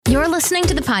You're listening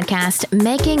to the podcast,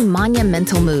 Making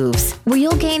Monumental Moves, where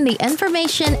you'll gain the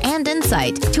information and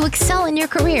insight to excel in your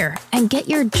career and get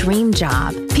your dream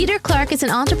job. Peter Clark is an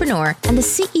entrepreneur and the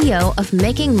CEO of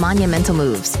Making Monumental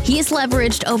Moves. He has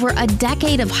leveraged over a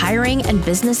decade of hiring and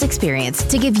business experience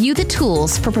to give you the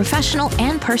tools for professional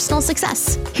and personal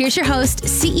success. Here's your host,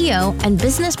 CEO and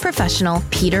business professional,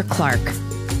 Peter Clark.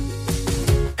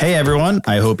 Hey everyone,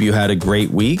 I hope you had a great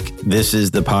week. This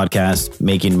is the podcast,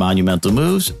 Making Monumental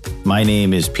Moves. My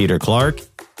name is Peter Clark,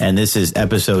 and this is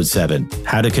episode 7,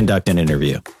 How to Conduct an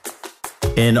Interview.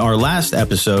 In our last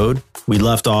episode, we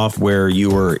left off where you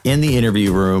were in the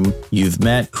interview room, you've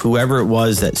met whoever it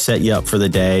was that set you up for the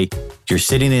day, you're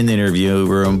sitting in the interview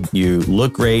room, you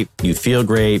look great, you feel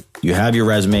great, you have your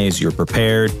resumes, you're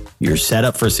prepared, you're set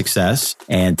up for success.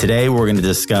 And today we're going to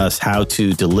discuss how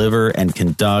to deliver and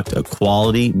conduct a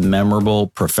quality, memorable,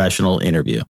 professional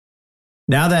interview.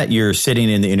 Now that you're sitting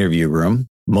in the interview room,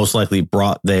 most likely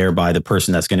brought there by the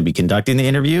person that's going to be conducting the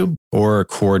interview or a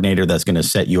coordinator that's going to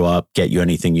set you up, get you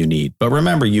anything you need. But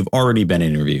remember, you've already been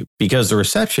interviewed because the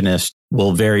receptionist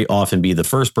will very often be the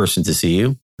first person to see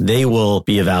you. They will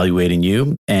be evaluating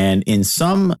you. And in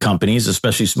some companies,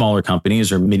 especially smaller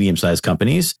companies or medium-sized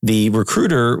companies, the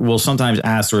recruiter will sometimes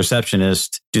ask the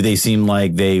receptionist, do they seem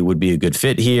like they would be a good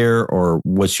fit here? Or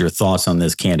what's your thoughts on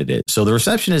this candidate? So the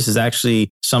receptionist is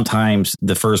actually sometimes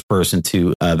the first person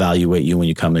to evaluate you when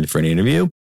you come in for an interview.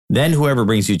 Then whoever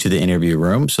brings you to the interview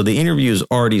room. So the interview is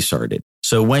already started.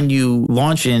 So when you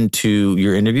launch into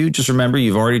your interview, just remember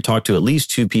you've already talked to at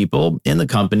least 2 people in the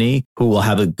company who will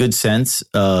have a good sense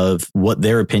of what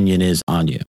their opinion is on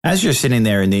you. As you're sitting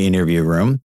there in the interview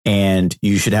room, and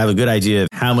you should have a good idea of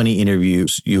how many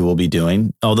interviews you will be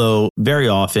doing. Although very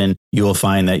often you will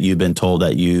find that you've been told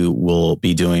that you will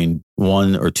be doing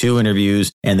 1 or 2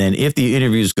 interviews. And then if the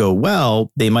interviews go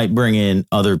well, they might bring in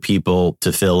other people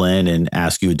to fill in and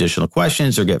ask you additional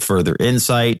questions or get further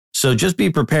insight. So just be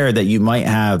prepared that you might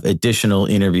have additional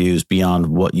interviews beyond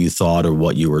what you thought or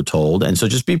what you were told. And so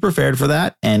just be prepared for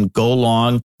that and go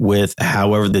along with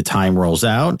however the time rolls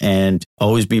out, and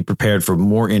always be prepared for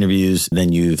more interviews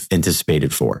than you've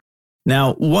anticipated for.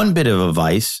 Now, one bit of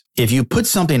advice, if you put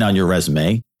something on your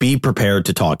resume, be prepared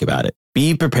to talk about it.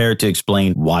 Be prepared to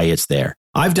explain why it's there.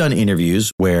 I've done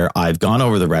interviews where I've gone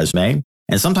over the resume,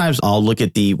 and sometimes I'll look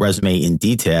at the resume in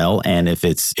detail. And if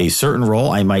it's a certain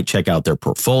role, I might check out their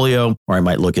portfolio, or I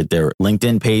might look at their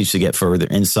LinkedIn page to get further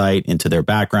insight into their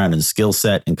background and skill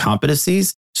set and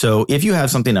competencies. So if you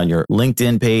have something on your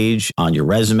LinkedIn page, on your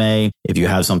resume, if you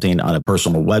have something on a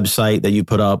personal website that you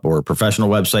put up or a professional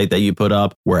website that you put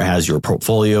up where it has your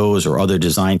portfolios or other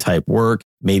design type work,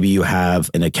 maybe you have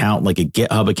an account like a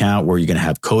GitHub account where you're going to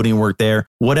have coding work there,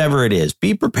 whatever it is,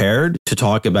 be prepared to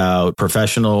talk about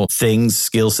professional things,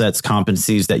 skill sets,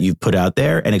 competencies that you've put out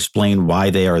there and explain why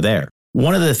they are there.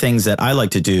 One of the things that I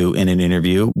like to do in an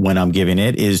interview when I'm giving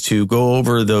it is to go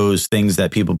over those things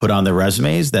that people put on their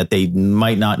resumes that they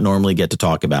might not normally get to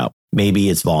talk about. Maybe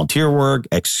it's volunteer work,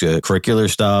 extracurricular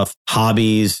stuff,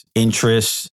 hobbies,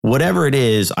 interests, whatever it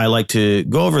is. I like to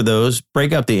go over those,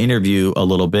 break up the interview a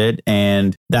little bit,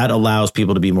 and that allows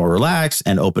people to be more relaxed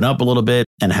and open up a little bit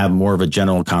and have more of a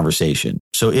general conversation.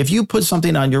 So if you put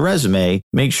something on your resume,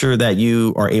 make sure that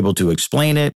you are able to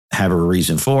explain it, have a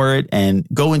reason for it, and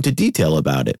go into detail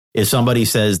about it. If somebody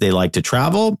says they like to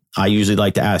travel, I usually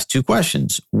like to ask 2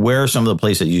 questions. Where are some of the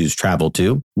places you've traveled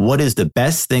to? What is the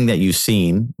best thing that you've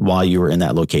seen while you were in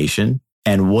that location?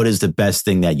 And what is the best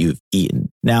thing that you've eaten?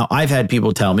 Now, I've had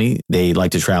people tell me they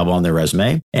like to travel on their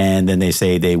resume, and then they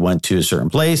say they went to a certain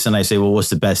place, and I say, well, what's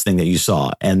the best thing that you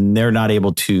saw? And they're not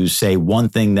able to say one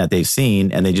thing that they've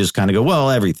seen, and they just kind of go,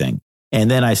 well, everything. And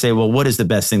then I say, well, what is the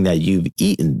best thing that you've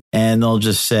eaten? And they'll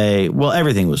just say, well,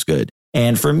 everything was good.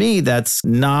 And for me, that's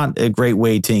not a great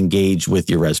way to engage with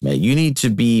your resume. You need to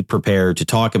be prepared to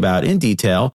talk about in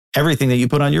detail everything that you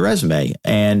put on your resume.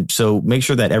 And so make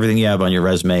sure that everything you have on your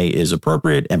resume is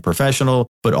appropriate and professional,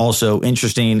 but also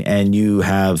interesting, and you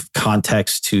have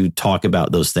context to talk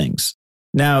about those things.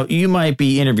 Now, you might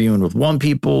be interviewing with 1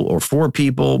 people or 4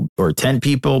 people or 10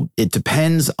 people. It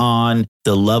depends on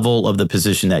the level of the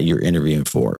position that you're interviewing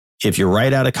for. If you're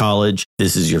right out of college,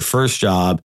 this is your first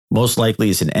job, most likely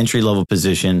it's an entry-level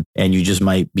position, and you just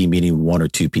might be meeting 1 or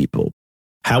 2 people.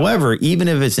 However, even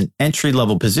if it's an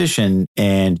entry-level position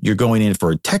and you're going in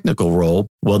for a technical role,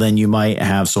 well, then you might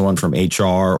have someone from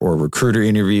HR or recruiter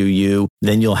interview you.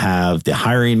 Then you'll have the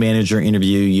hiring manager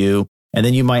interview you. And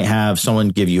then you might have someone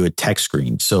give you a tech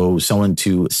screen. So someone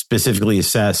to specifically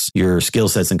assess your skill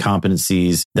sets and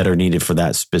competencies that are needed for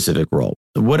that specific role.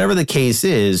 Whatever the case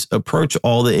is, approach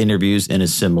all the interviews in a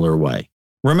similar way.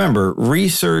 Remember,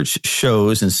 research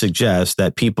shows and suggests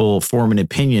that people form an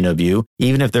opinion of you,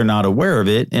 even if they're not aware of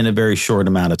it, in a very short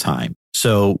amount of time.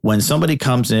 So when somebody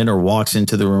comes in or walks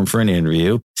into the room for an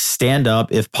interview, stand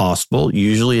up if possible.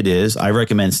 Usually it is. I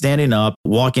recommend standing up,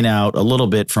 walking out a little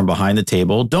bit from behind the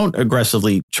table. Don't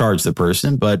aggressively charge the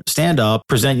person, but stand up,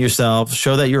 present yourself,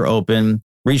 show that you're open.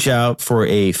 Reach out for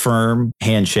a firm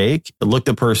handshake, look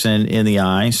the person in the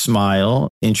eye, smile,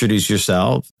 introduce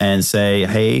yourself and say,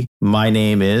 hey, my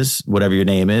name is whatever your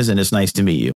name is, and it's nice to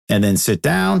meet you. And then sit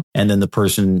down, and then the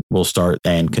person will start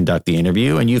and conduct the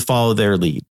interview, and you follow their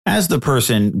lead. As the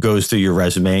person goes through your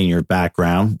resume and your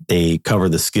background, they cover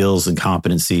the skills and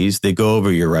competencies. They go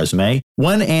over your resume.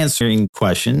 When answering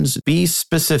questions, be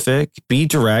specific, be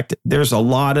direct. There's a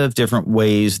lot of different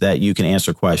ways that you can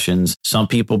answer questions. Some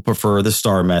people prefer the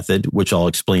STAR method, which I'll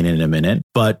explain in a minute,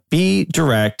 but be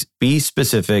direct, be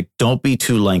specific, don't be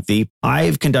too lengthy.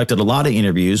 I've conducted a lot of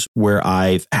interviews where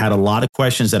I've had a lot of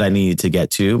questions that I needed to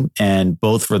get to, and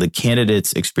both for the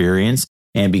candidate's experience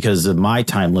and because of my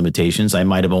time limitations, I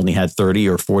might have only had 30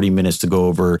 or 40 minutes to go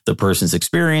over the person's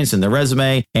experience and their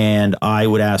resume. And I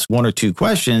would ask one or two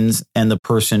questions and the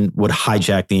person would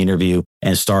hijack the interview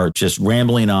and start just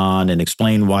rambling on and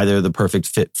explain why they're the perfect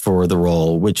fit for the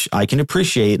role, which I can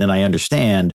appreciate and I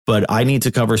understand, but I need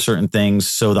to cover certain things.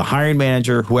 So the hiring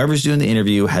manager, whoever's doing the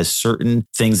interview, has certain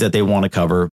things that they want to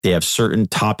cover. They have certain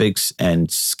topics and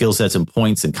skill sets and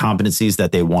points and competencies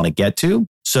that they want to get to.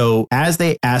 So as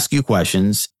they ask you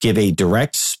questions, give a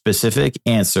direct, specific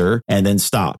answer and then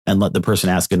stop and let the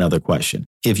person ask another question.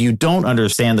 If you don't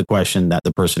understand the question that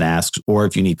the person asks, or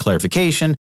if you need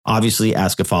clarification, obviously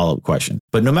ask a follow-up question.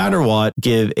 But no matter what,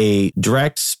 give a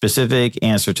direct, specific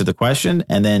answer to the question,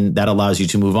 and then that allows you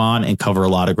to move on and cover a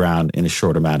lot of ground in a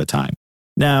short amount of time.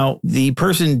 Now, the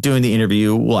person doing the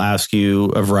interview will ask you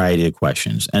a variety of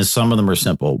questions, and some of them are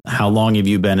simple. How long have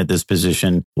you been at this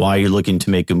position? Why are you looking to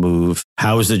make a move?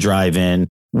 How is the drive in?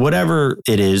 Whatever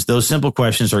it is, those simple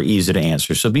questions are easy to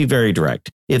answer. So be very direct.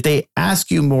 If they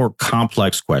ask you more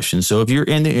complex questions, so if you're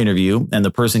in the interview and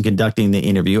the person conducting the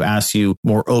interview asks you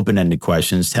more open-ended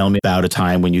questions, tell me about a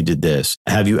time when you did this.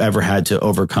 Have you ever had to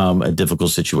overcome a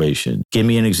difficult situation? Give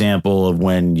me an example of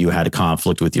when you had a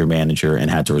conflict with your manager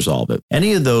and had to resolve it.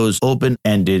 Any of those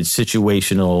open-ended,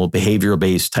 situational,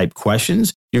 behavioral-based type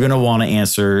questions, you're going to want to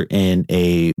answer in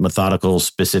a methodical,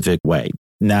 specific way.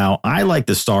 Now, I like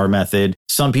the STAR method.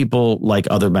 Some people like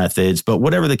other methods, but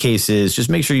whatever the case is, just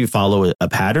make sure you follow a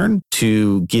pattern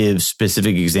to give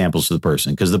specific examples to the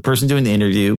person, because the person doing the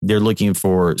interview, they're looking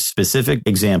for specific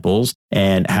examples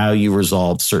and how you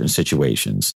resolved certain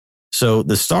situations. So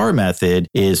the STAR method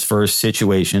is first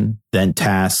situation, then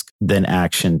task, then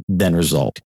action, then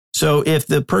result. So if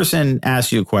the person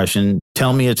asks you a question,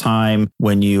 tell me a time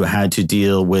when you had to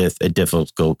deal with a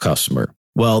difficult customer.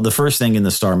 Well, the first thing in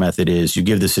the STAR method is you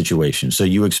give the situation. So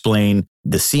you explain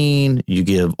the scene, you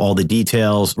give all the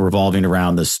details revolving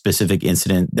around the specific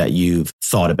incident that you've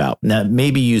thought about. Now,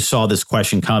 maybe you saw this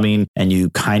question coming and you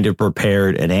kind of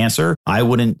prepared an answer. I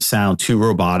wouldn't sound too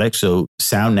robotic, so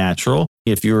sound natural.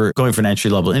 If you're going for an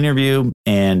entry-level interview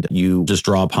and you just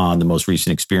draw upon the most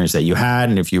recent experience that you had,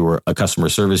 and if you were a customer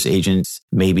service agent,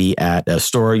 maybe at a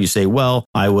store, you say, well,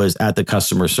 I was at the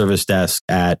customer service desk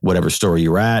at whatever store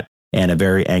you were at, and a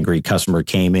very angry customer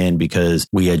came in because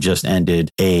we had just ended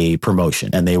a promotion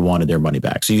and they wanted their money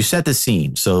back. So you set the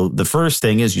scene. So the first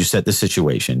thing is you set the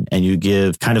situation and you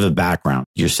give kind of a background.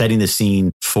 You're setting the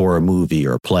scene for a movie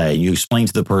or a play. You explain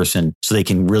to the person so they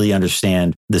can really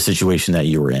understand the situation that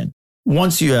you were in.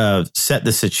 Once you have set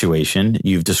the situation,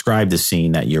 you've described the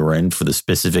scene that you're in for the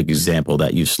specific example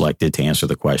that you've selected to answer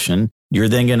the question. You're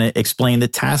then going to explain the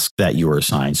task that you were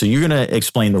assigned. So you're going to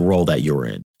explain the role that you were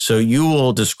in. So you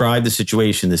will describe the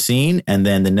situation, the scene, and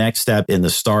then the next step in the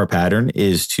STAR pattern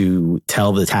is to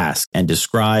tell the task and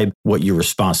describe what your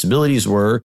responsibilities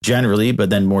were generally, but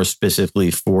then more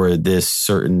specifically for this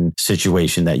certain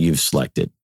situation that you've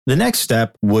selected. The next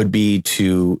step would be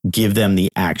to give them the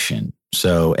action.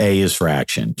 So A is for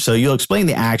action. So you'll explain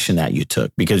the action that you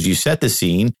took because you set the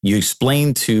scene. You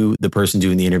explain to the person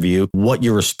doing the interview what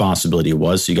your responsibility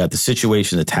was. So you got the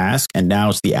situation, the task, and now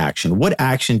it's the action. What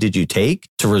action did you take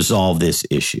to resolve this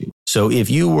issue? So if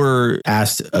you were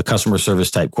asked a customer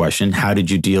service type question, how did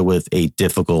you deal with a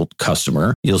difficult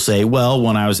customer? You'll say, well,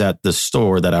 when I was at the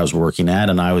store that I was working at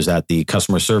and I was at the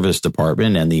customer service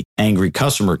department and the angry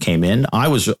customer came in, I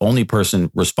was the only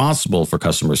person responsible for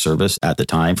customer service at the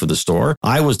time for the store.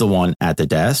 I was the one at the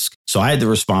desk. So I had the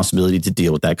responsibility to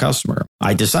deal with that customer.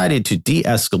 I decided to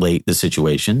de-escalate the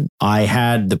situation. I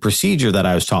had the procedure that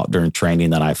I was taught during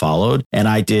training that I followed, and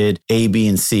I did A, B,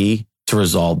 and C to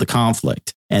resolve the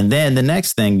conflict. And then the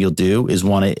next thing you'll do is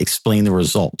want to explain the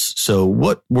results. So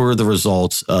what were the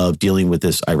results of dealing with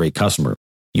this irate customer?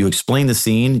 You explain the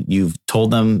scene. You've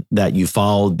told them that you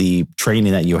followed the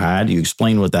training that you had. You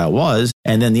explain what that was.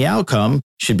 And then the outcome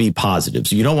should be positive.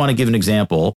 So you don't want to give an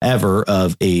example ever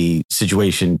of a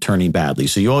situation turning badly.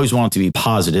 So you always want it to be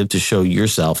positive to show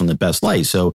yourself in the best light.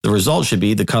 So the result should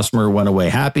be the customer went away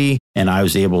happy and I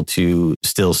was able to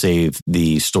still save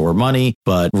the store money,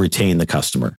 but retain the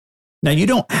customer. Now, you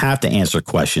don't have to answer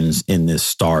questions in this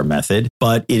STAR method,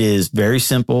 but it is very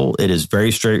simple. It is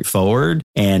very straightforward.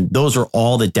 And those are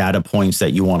all the data points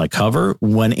that you want to cover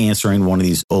when answering one of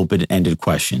these open-ended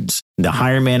questions. The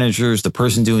hiring managers, the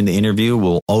person doing the interview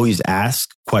will always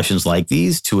ask questions like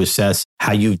these to assess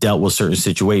how you've dealt with certain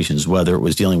situations, whether it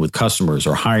was dealing with customers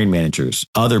or hiring managers,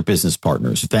 other business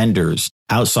partners, vendors,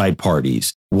 outside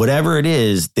parties. Whatever it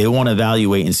is, they want to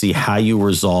evaluate and see how you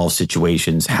resolve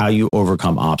situations, how you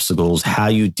overcome obstacles, how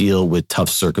you deal with tough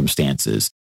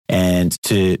circumstances, and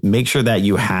to make sure that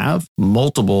you have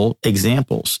multiple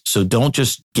examples. So don't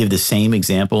just give the same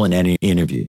example in any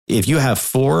interview. If you have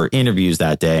 4 interviews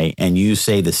that day and you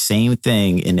say the same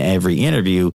thing in every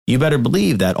interview, you better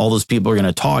believe that all those people are going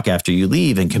to talk after you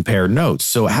leave and compare notes.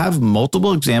 So have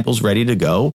multiple examples ready to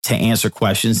go to answer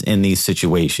questions in these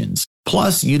situations.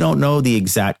 Plus, you don't know the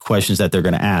exact questions that they're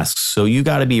going to ask. So you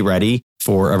got to be ready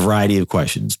for a variety of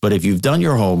questions. But if you've done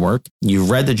your homework, you've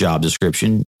read the job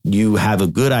description, you have a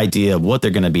good idea of what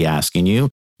they're going to be asking you,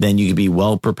 then you can be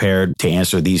well prepared to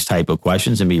answer these type of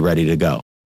questions and be ready to go.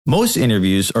 Most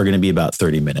interviews are going to be about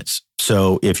 30 minutes.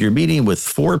 So if you're meeting with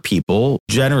 4 people,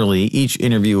 generally each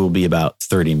interview will be about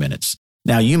 30 minutes.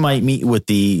 Now, you might meet with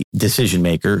the decision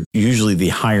maker, usually the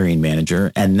hiring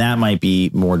manager, and that might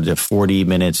be more to 40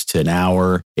 minutes to an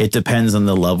hour. It depends on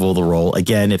the level of the role.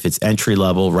 Again, if it's entry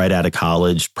level, right out of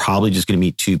college, probably just going to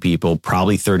meet 2 people,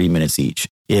 probably 30 minutes each.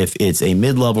 If it's a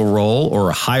mid-level role or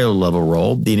a higher level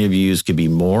role, the interviews could be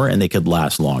more and they could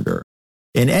last longer.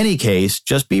 In any case,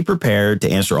 just be prepared to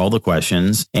answer all the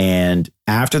questions. And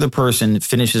after the person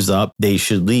finishes up, they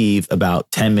should leave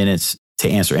about 10 minutes to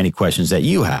answer any questions that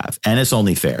you have. And it's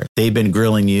only fair. They've been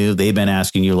grilling you. They've been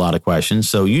asking you a lot of questions.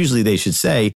 So usually they should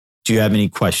say, do you have any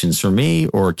questions for me?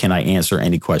 Or can I answer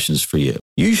any questions for you?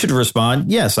 You should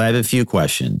respond, yes, I have a few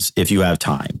questions if you have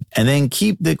time. And then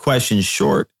keep the questions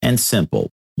short and simple.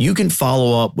 You can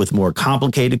follow up with more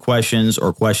complicated questions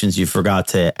or questions you forgot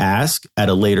to ask at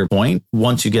a later point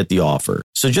once you get the offer.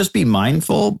 So just be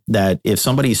mindful that if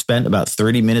somebody spent about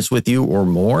 30 minutes with you or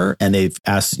more and they've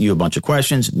asked you a bunch of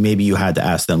questions, maybe you had to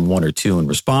ask them 1 or 2 in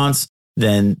response,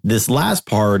 then this last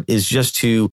part is just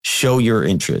to show your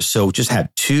interest. So just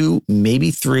have 2,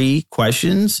 maybe 3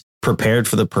 questions prepared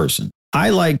for the person. I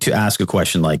like to ask a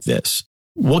question like this.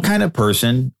 What kind of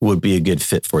person would be a good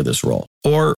fit for this role?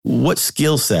 Or what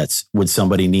skill sets would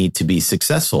somebody need to be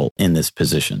successful in this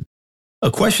position?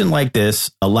 A question like this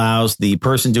allows the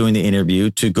person doing the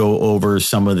interview to go over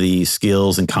some of the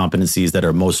skills and competencies that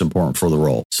are most important for the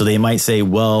role. So they might say,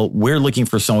 well, we're looking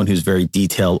for someone who's very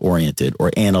detail oriented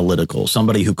or analytical,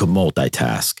 somebody who can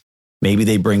multitask. Maybe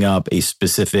they bring up a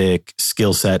specific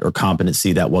skill set or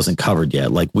competency that wasn't covered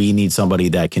yet. Like we need somebody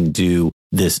that can do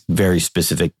this very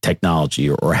specific technology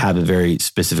or have a very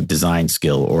specific design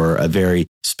skill or a very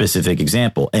specific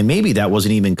example. And maybe that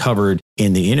wasn't even covered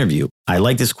in the interview. I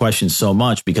like this question so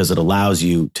much because it allows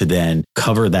you to then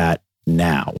cover that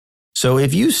now. So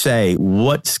if you say,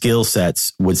 what skill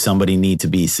sets would somebody need to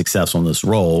be successful in this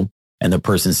role? And the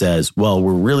person says, well,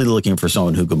 we're really looking for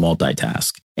someone who can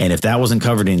multitask. And if that wasn't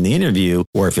covered in the interview,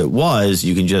 or if it was,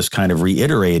 you can just kind of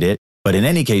reiterate it. But in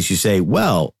any case, you say,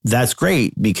 well, that's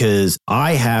great because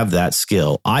I have that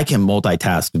skill. I can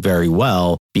multitask very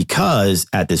well because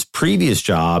at this previous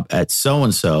job at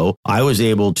so-and-so, I was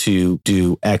able to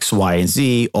do X, Y, and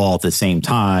Z all at the same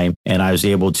time. And I was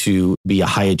able to be a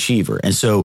high achiever. And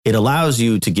so it allows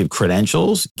you to give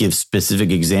credentials, give specific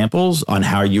examples on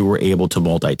how you were able to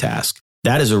multitask.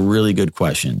 That is a really good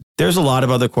question. There's a lot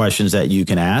of other questions that you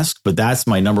can ask, but that's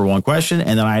my number 1 question.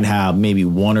 And then I'd have maybe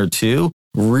 1 or 2.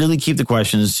 Really keep the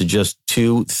questions to just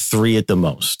 2, 3 at the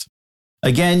most.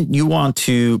 Again, you want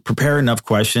to prepare enough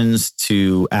questions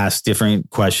to ask different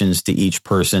questions to each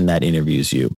person that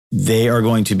interviews you. They are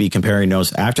going to be comparing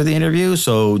notes after the interview,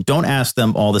 so don't ask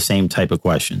them all the same type of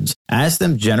questions. Ask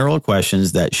them general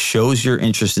questions that shows your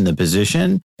interest in the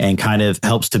position and kind of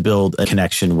helps to build a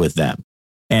connection with them.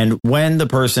 And when the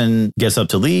person gets up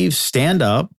to leave, stand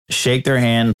up, shake their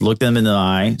hand, look them in the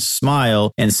eye,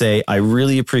 smile, and say, I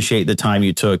really appreciate the time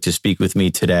you took to speak with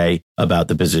me today about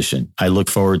the position. I look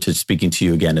forward to speaking to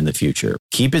you again in the future.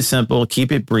 Keep it simple, keep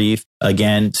it brief.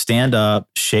 Again, stand up,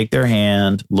 shake their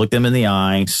hand, look them in the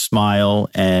eye, smile,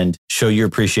 and show your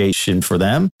appreciation for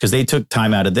them because they took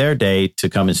time out of their day to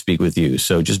come and speak with you.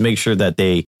 So just make sure that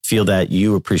they feel that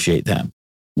you appreciate them.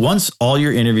 Once all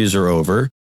your interviews are over,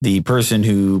 the person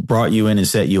who brought you in and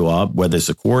set you up, whether it's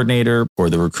a coordinator or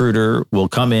the recruiter, will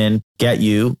come in, get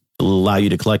you, allow you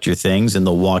to collect your things, and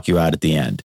they'll walk you out at the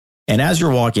end. And as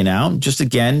you're walking out, just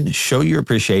again, show your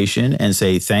appreciation and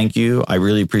say, thank you. I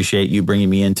really appreciate you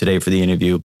bringing me in today for the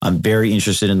interview. I'm very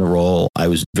interested in the role. I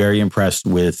was very impressed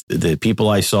with the people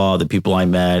I saw, the people I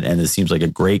met, and it seems like a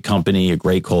great company, a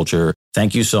great culture.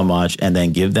 Thank you so much. And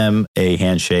then give them a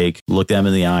handshake, look them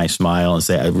in the eye, smile, and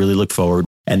say, I really look forward.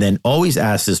 And then always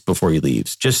ask this before you leave.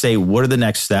 Just say, what are the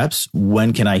next steps?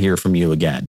 When can I hear from you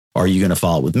again? Are you going to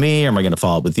follow up with me? Or am I going to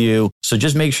follow up with you? So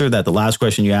just make sure that the last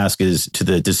question you ask is to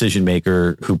the decision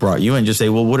maker who brought you in. Just say,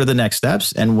 well, what are the next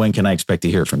steps? And when can I expect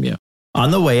to hear from you? On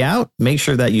the way out, make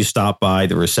sure that you stop by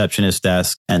the receptionist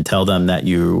desk and tell them that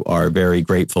you are very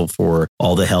grateful for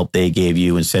all the help they gave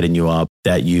you in setting you up,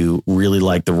 that you really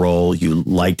liked the role, you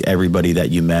liked everybody that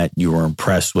you met, you were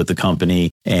impressed with the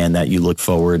company, and that you look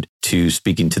forward to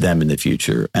speaking to them in the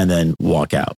future, and then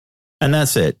walk out. And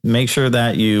that's it. Make sure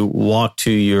that you walk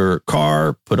to your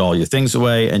car, put all your things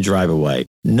away, and drive away.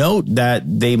 Note that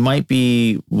they might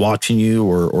be watching you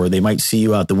or they might see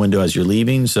you out the window as you're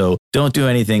leaving. So don't do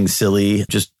anything silly.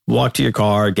 Just walk to your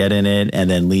car, get in it, and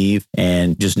then leave.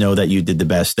 And just know that you did the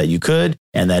best that you could,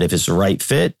 and that if it's the right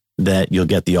fit, that you'll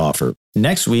get the offer.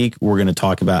 Next week, we're going to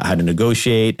talk about how to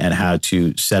negotiate and how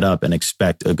to set up and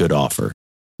expect a good offer.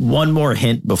 One more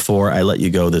hint before I let you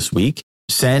go this week.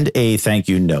 Send a thank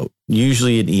you note.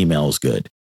 Usually an email is good.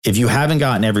 If you haven't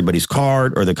gotten everybody's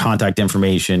card or the contact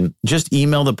information, just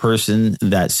email the person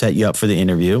that set you up for the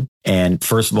interview. And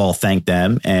first of all, thank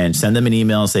them and send them an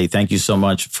email and say, thank you so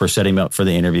much for setting me up for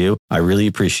the interview. I really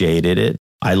appreciated it.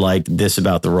 I liked this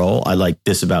about the role. I liked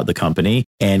this about the company.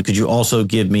 And could you also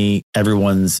give me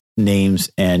everyone's names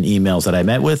and emails that I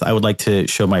met with? I would like to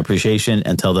show my appreciation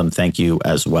and tell them thank you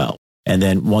as well. And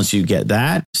then once you get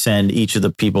that, send each of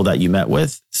the people that you met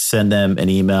with, send them an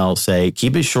email, say,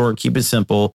 keep it short, keep it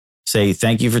simple. Say,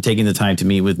 thank you for taking the time to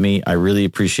meet with me. I really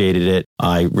appreciated it.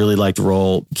 I really liked the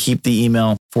role. Keep the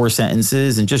email 4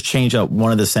 sentences and just change up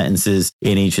one of the sentences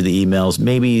in each of the emails.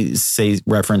 Maybe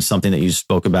reference something that you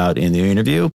spoke about in the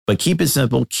interview, but keep it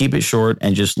simple, keep it short,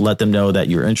 and just let them know that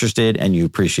you're interested and you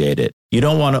appreciate it. You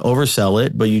don't want to oversell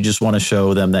it, but you just want to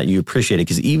show them that you appreciate it.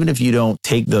 Because even if you don't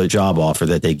take the job offer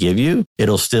that they give you,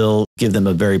 it'll still give them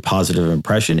a very positive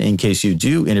impression in case you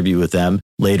do interview with them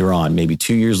later on, maybe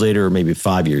 2 years later or maybe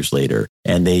 5 years later,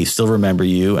 and they still remember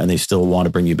you and they still want to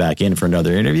bring you back in for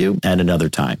another interview and another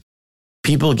time.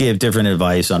 People give different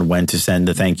advice on when to send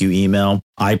the thank you email.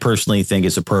 I personally think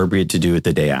it's appropriate to do it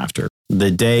the day after. The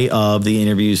day of the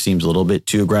interview seems a little bit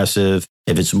too aggressive.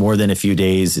 If it's more than a few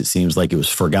days, it seems like it was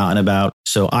forgotten about.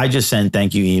 So I just send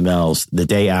thank you emails the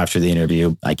day after the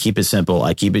interview. I keep it simple.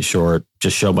 I keep it short.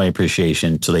 Just show my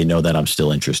appreciation so they know that I'm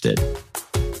still interested.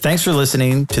 Thanks for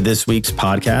listening to this week's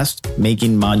podcast,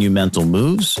 Making Monumental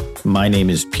Moves. My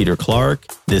name is Peter Clark.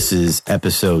 This is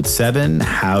episode 7,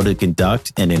 How to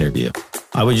Conduct an Interview.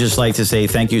 I would just like to say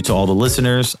thank you to all the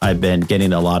listeners. I've been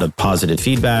getting a lot of positive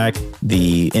feedback.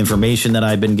 The information that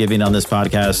I've been giving on this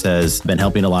podcast has been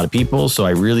helping a lot of people. So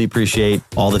I really appreciate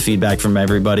all the feedback from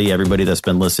everybody that's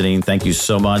been listening. Thank you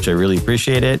so much. I really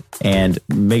appreciate it. And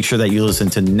make sure that you listen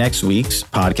to next week's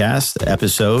podcast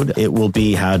episode. It will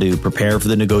be how to prepare for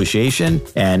the negotiation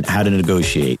and how to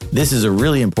negotiate. This is a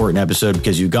really important episode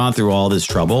because you've gone through all this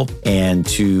trouble, and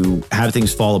to have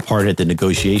things fall apart at the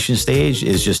negotiation stage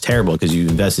is just terrible because you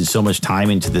invested so much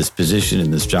time into this position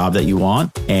and this job that you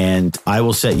want. And I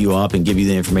will set you up and give you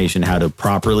the information how to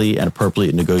properly and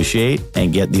appropriately negotiate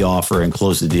and get the offer and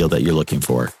close the deal that you're looking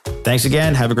for. Thanks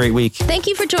again. Have a great week. Thank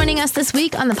you for joining us this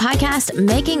week on the podcast,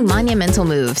 Making Monumental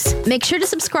Moves. Make sure to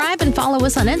subscribe and follow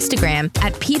us on Instagram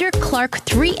at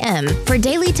PeterClark3M for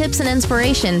daily tips and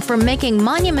inspiration for making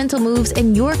monumental moves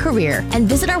in your career. And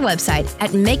visit our website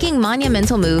at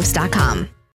makingmonumentalmoves.com.